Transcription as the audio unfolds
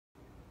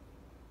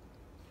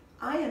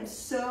I am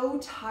so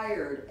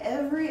tired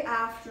every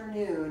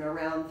afternoon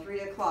around 3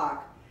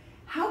 o'clock.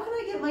 How can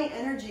I get my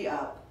energy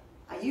up?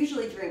 I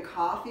usually drink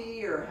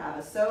coffee or have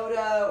a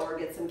soda or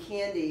get some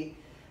candy,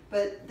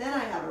 but then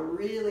I have a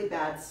really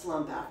bad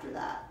slump after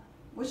that.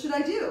 What should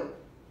I do?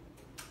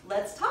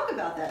 Let's talk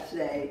about that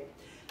today.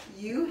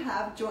 You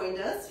have joined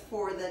us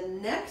for the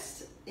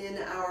next in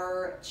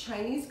our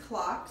Chinese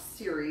clock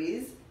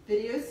series,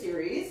 video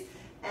series,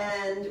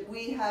 and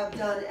we have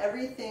done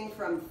everything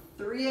from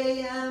 3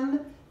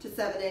 a.m. to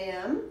 7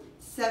 a.m.,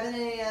 7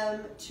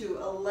 a.m. to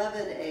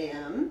 11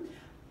 a.m.,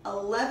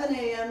 11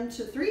 a.m.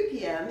 to 3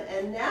 p.m.,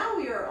 and now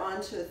we are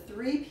on to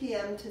 3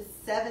 p.m. to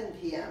 7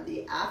 p.m.,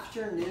 the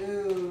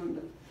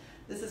afternoon.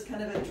 This is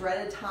kind of a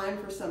dreaded time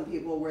for some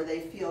people where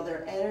they feel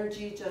their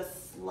energy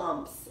just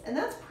slumps, and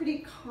that's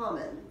pretty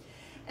common.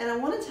 And I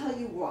want to tell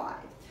you why.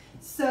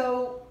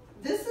 So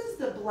this is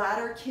the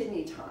bladder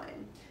kidney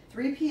time.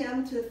 3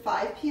 p.m. to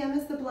 5 p.m.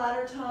 is the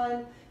bladder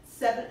time.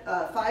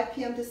 5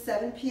 p.m. to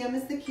 7 p.m.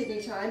 is the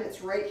kidney time.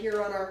 It's right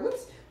here on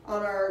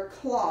our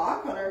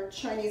clock, on our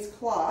Chinese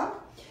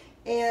clock.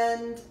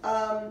 And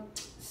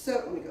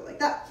so let me go like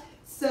that.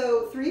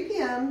 So 3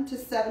 p.m. to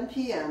 7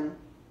 p.m.,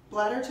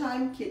 bladder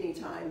time, kidney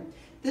time.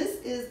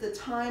 This is the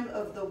time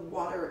of the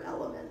water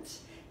element.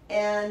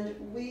 And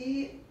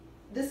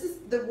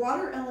the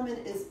water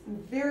element is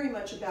very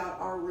much about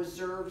our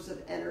reserves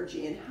of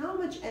energy and how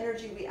much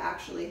energy we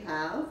actually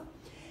have.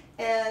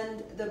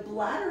 And the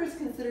bladder is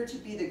considered to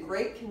be the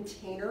great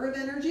container of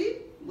energy,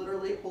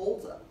 literally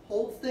holds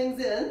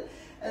things in,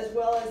 as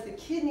well as the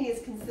kidney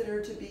is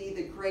considered to be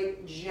the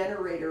great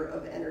generator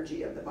of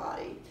energy of the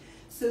body.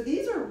 So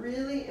these are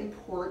really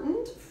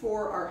important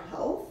for our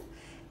health.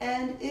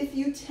 And if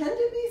you tend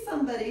to be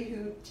somebody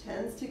who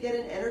tends to get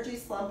an energy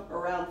slump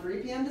around 3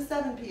 p.m. to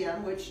 7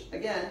 p.m., which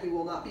again, we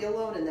will not be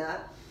alone in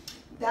that,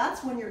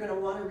 that's when you're going to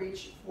want to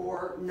reach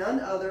for none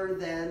other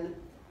than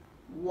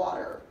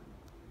water.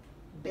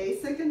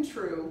 Basic and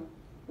true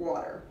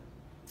water.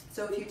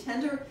 So if you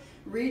tend to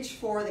reach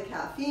for the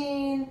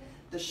caffeine,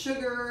 the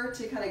sugar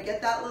to kind of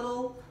get that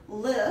little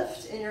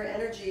lift in your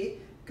energy,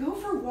 go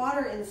for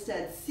water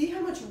instead. See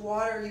how much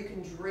water you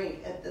can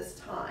drink at this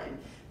time.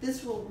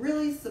 This will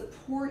really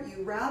support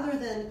you rather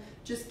than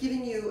just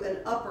giving you an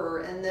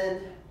upper and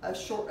then a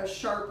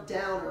sharp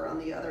downer on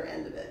the other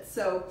end of it.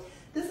 So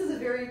this is a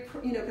very,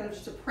 kind of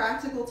just a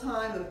practical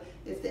time of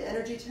if the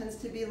energy tends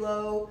to be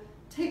low,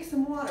 take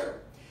some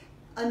water.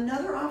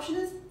 Another option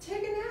is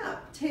take a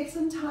nap. Take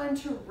some time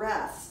to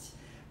rest.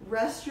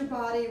 Rest your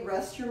body,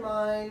 rest your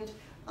mind,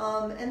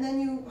 and then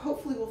you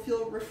hopefully will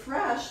feel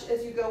refreshed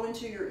as you go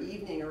into your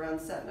evening around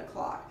 7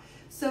 o'clock.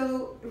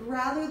 So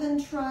rather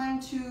than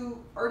trying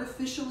to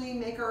artificially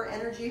make our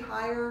energy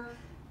higher,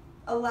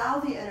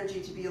 allow the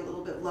energy to be a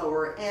little bit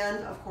lower,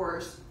 and of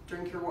course,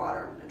 drink your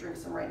water. I'm going to drink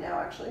some right now,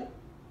 actually.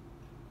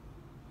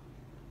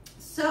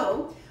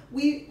 So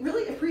we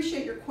really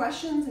appreciate your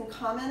questions and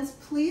comments.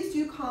 Please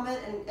do comment,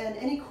 and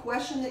any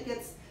question that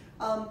gets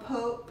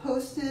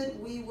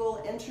posted, we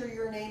will enter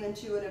your name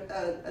into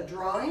a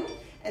drawing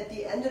at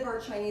the end of our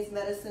Chinese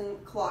Medicine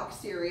clock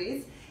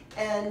series.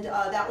 And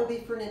that will be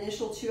for an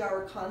initial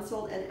 2-hour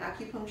consult and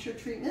acupuncture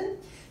treatment.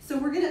 So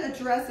we're going to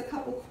address a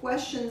couple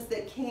questions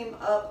that came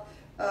up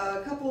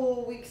a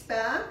couple weeks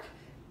back.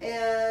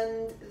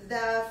 And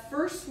the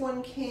first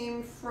one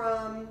came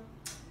from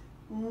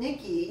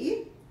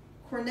Nikki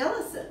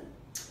Cornelison.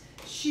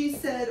 She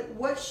said,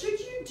 what should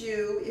you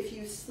do if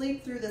you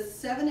sleep through the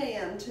 7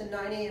 a.m. to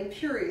 9 a.m.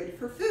 period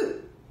for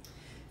food?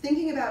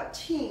 Thinking about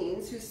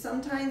teens who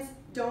sometimes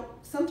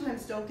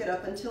don't get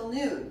up until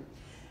noon.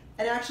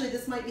 And actually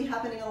this might be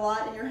happening a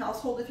lot in your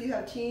household if you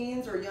have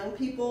teens or young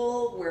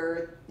people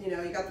where you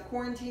got the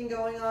quarantine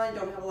going on, you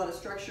don't have a lot of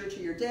structure to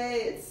your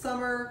day, it's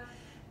summer,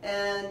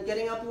 and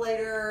getting up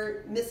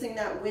later, missing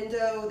that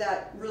window,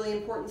 that really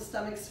important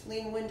stomach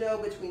spleen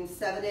window between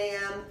 7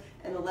 a.m.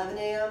 and 11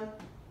 a.m.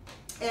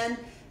 And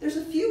there's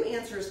a few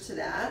answers to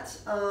that,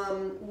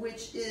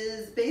 which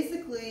is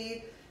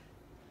basically,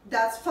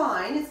 that's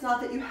fine. It's not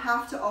that you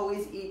have to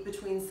always eat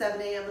between 7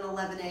 a.m. and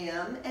 11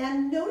 a.m.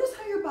 And notice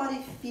how your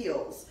body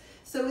feels.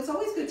 So it's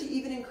always good to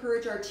even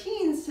encourage our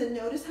teens to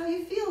notice how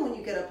you feel when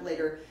you get up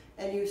later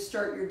and you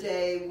start your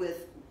day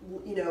with,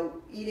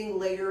 eating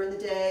later in the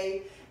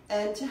day,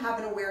 and to have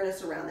an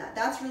awareness around that.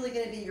 That's really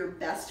going to be your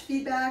best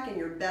feedback, and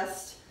your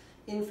best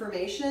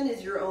information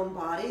is your own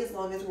body, as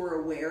long as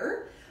we're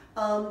aware.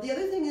 The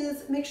other thing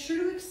is make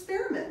sure to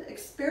experiment.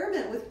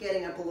 Experiment with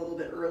getting up a little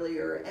bit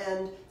earlier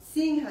and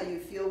seeing how you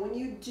feel when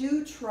you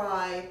do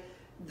try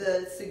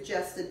the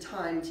suggested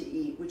time to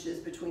eat, which is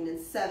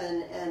between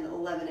 7 and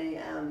 11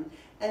 a.m.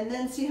 And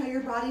then see how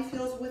your body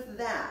feels with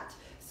that.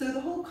 So the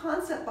whole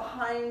concept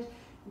behind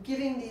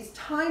giving these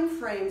time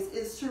frames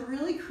is to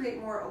really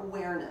create more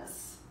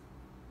awareness.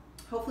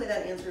 Hopefully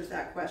that answers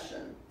that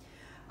question.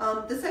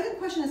 The second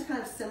question is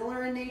kind of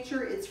similar in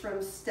nature. It's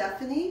from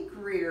Stephanie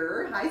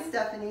Greer. Hi,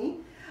 Stephanie.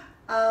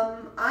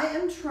 I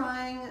am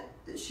trying,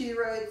 she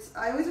writes,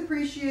 I always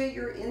appreciate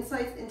your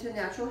insights into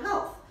natural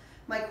health.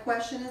 My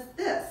question is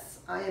this.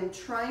 I am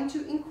trying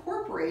to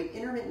incorporate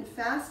intermittent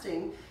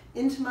fasting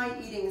into my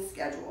eating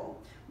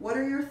schedule. What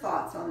are your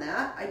thoughts on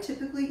that? I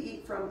typically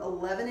eat from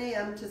 11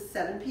 a.m. to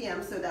 7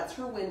 p.m., so that's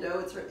her window.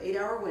 It's her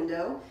 8-hour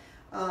window,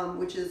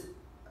 which is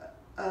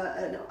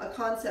a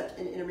concept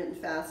in intermittent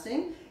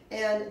fasting.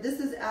 And this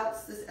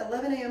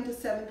 11 a.m. to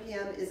 7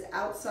 p.m. is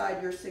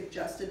outside your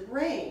suggested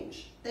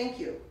range. Thank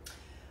you.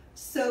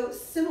 So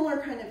similar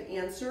kind of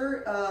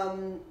answer.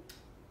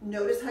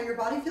 Notice how your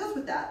body feels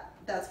with that.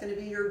 That's going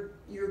to be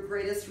your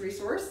greatest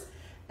resource.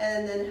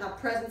 And then have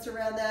presence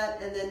around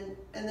that,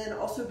 and then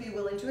also be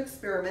willing to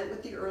experiment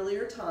with the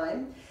earlier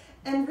time.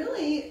 And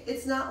really,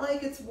 it's not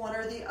like it's one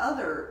or the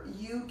other.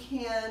 You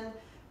can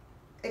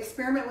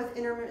experiment with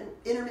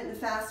intermittent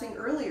fasting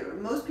earlier.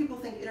 Most people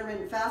think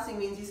intermittent fasting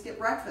means you skip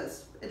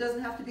breakfast. It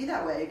doesn't have to be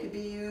that way. It could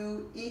be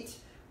you eat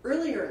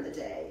earlier in the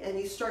day, and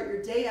you start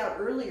your day out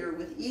earlier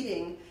with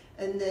eating,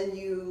 and then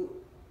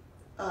you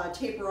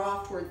taper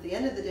off towards the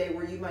end of the day,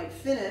 where you might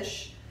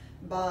finish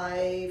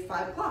by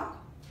 5 o'clock.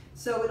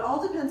 So it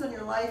all depends on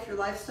your life, your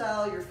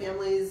lifestyle, your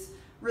family's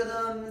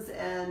rhythms,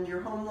 and your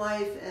home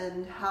life,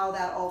 and how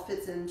that all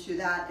fits into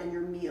that and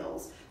your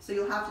meals. So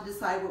you'll have to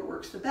decide what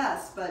works the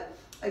best. But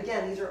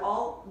again, these are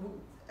all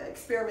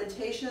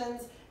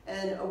experimentations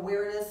and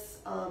awareness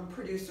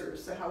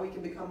producers. So how we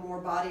can become more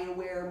body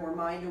aware, more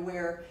mind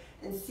aware,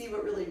 and see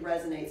what really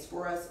resonates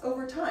for us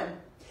over time.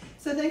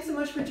 So thanks so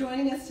much for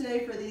joining us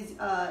today for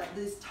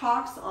these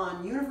talks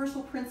on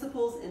universal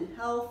principles in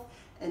health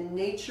and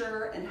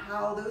nature, and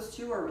how those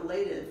two are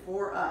related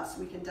for us.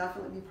 We can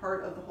definitely be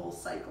part of the whole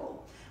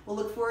cycle. We'll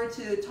look forward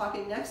to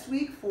talking next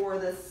week for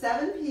the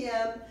 7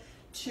 p.m.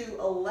 to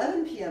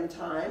 11 p.m.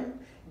 time.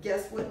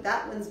 Guess what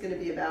that one's going to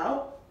be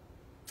about?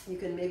 You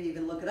can maybe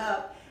even look it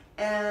up.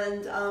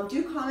 And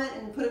do comment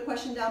and put a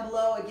question down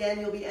below. Again,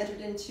 you'll be entered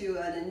into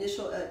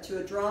to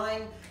a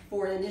drawing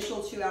for an initial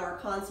 2-hour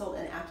consult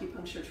and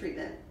acupuncture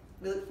treatment.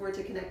 We look forward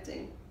to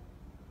connecting.